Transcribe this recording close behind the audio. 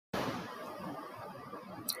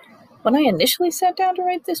When I initially sat down to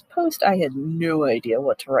write this post, I had no idea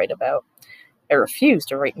what to write about. I refused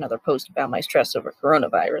to write another post about my stress over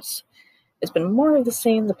coronavirus. It's been more of the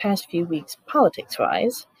same the past few weeks,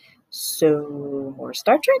 politics-wise. So, more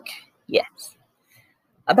Star Trek? Yes.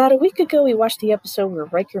 About a week ago, we watched the episode where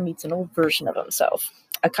Riker meets an old version of himself,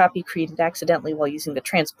 a copy created accidentally while using the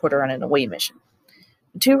transporter on an away mission.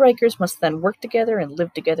 The two Rikers must then work together and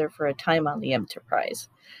live together for a time on the Enterprise.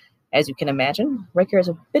 As you can imagine, Riker has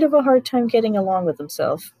a bit of a hard time getting along with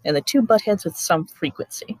himself, and the two butt heads with some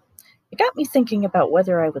frequency. It got me thinking about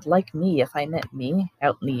whether I would like me if I met me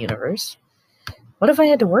out in the universe. What if I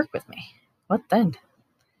had to work with me? What then?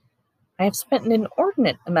 I have spent an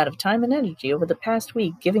inordinate amount of time and energy over the past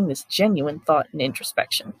week giving this genuine thought and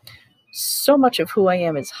introspection. So much of who I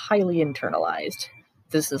am is highly internalized.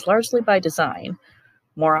 This is largely by design.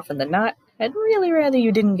 More often than not, I'd really rather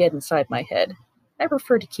you didn't get inside my head. I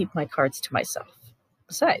prefer to keep my cards to myself.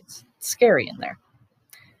 Besides, it's scary in there.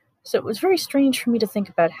 So it was very strange for me to think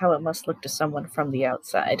about how it must look to someone from the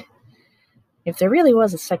outside. If there really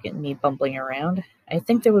was a second me bumbling around, I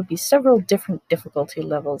think there would be several different difficulty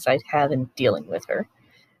levels I'd have in dealing with her.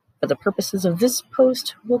 For the purposes of this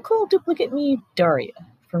post, we'll call duplicate me Daria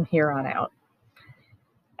from here on out.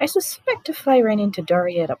 I suspect if I ran into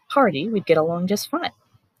Daria at a party, we'd get along just fine.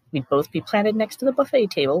 We'd both be planted next to the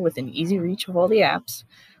buffet table within easy reach of all the apps,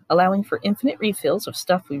 allowing for infinite refills of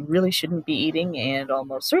stuff we really shouldn't be eating and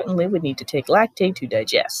almost certainly would need to take Lactate to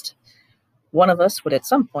digest. One of us would at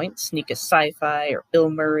some point sneak a sci-fi or Bill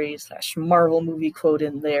Murray / Marvel movie quote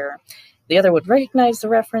in there. The other would recognize the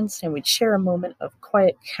reference and we'd share a moment of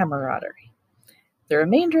quiet camaraderie. The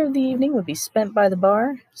remainder of the evening would be spent by the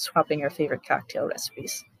bar, swapping our favorite cocktail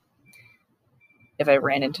recipes. If I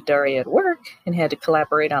ran into Daria at work and had to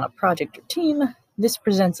collaborate on a project or team, this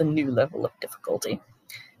presents a new level of difficulty.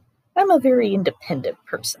 I'm a very independent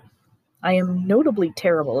person. I am notably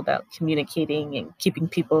terrible about communicating and keeping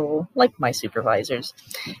people, like my supervisors,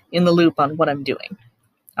 in the loop on what I'm doing.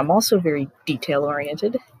 I'm also very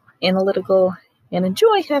detail-oriented, analytical, and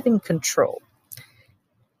enjoy having control.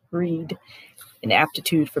 Read an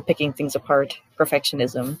aptitude for picking things apart,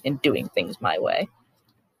 perfectionism, and doing things my way.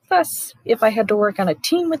 Thus, if I had to work on a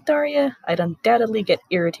team with Daria, I'd undoubtedly get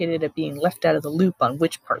irritated at being left out of the loop on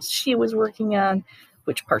which parts she was working on,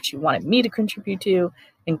 which parts she wanted me to contribute to,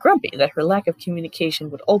 and grumpy that her lack of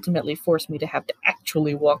communication would ultimately force me to have to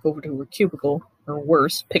actually walk over to her cubicle, or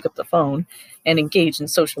worse, pick up the phone, and engage in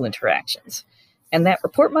social interactions. And that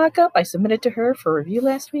report mock-up I submitted to her for review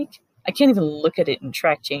last week, I can't even look at it and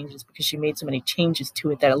track changes because she made so many changes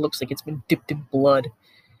to it that it looks like it's been dipped in blood.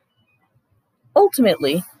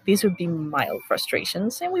 Ultimately, these would be mild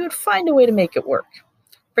frustrations, and we would find a way to make it work,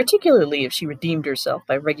 particularly if she redeemed herself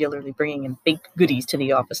by regularly bringing in baked goodies to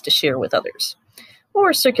the office to share with others,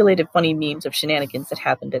 or circulated funny memes of shenanigans that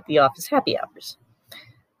happened at the office happy hours.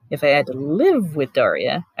 If I had to live with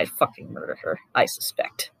Daria, I'd fucking murder her, I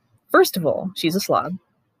suspect. First of all, she's a slob.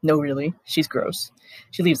 No, really, she's gross.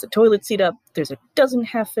 She leaves the toilet seat up, there's a dozen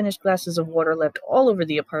half-finished glasses of water left all over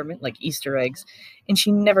the apartment like Easter eggs, and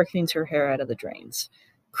she never cleans her hair out of the drains.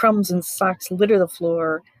 Crumbs and socks litter the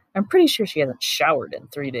floor. I'm pretty sure she hasn't showered in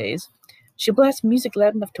 3 days. She blasts music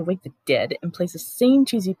loud enough to wake the dead and plays the same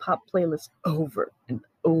cheesy pop playlist over and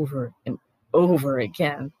over and over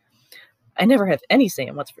again. I never have any say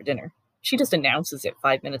in what's for dinner. She just announces it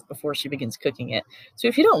 5 minutes before she begins cooking it, so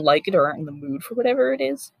if you don't like it or aren't in the mood for whatever it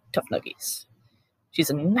is, tough nuggies.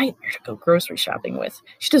 She's a nightmare to go grocery shopping with.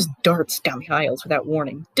 She just darts down the aisles without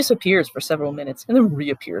warning, disappears for several minutes, and then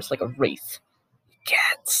reappears like a wraith.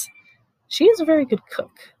 Cats. She is a very good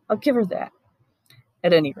cook. I'll give her that.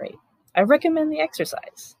 At any rate, I recommend the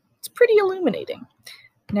exercise. It's pretty illuminating.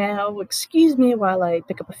 Now, excuse me while I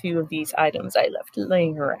pick up a few of these items I left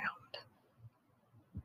laying around.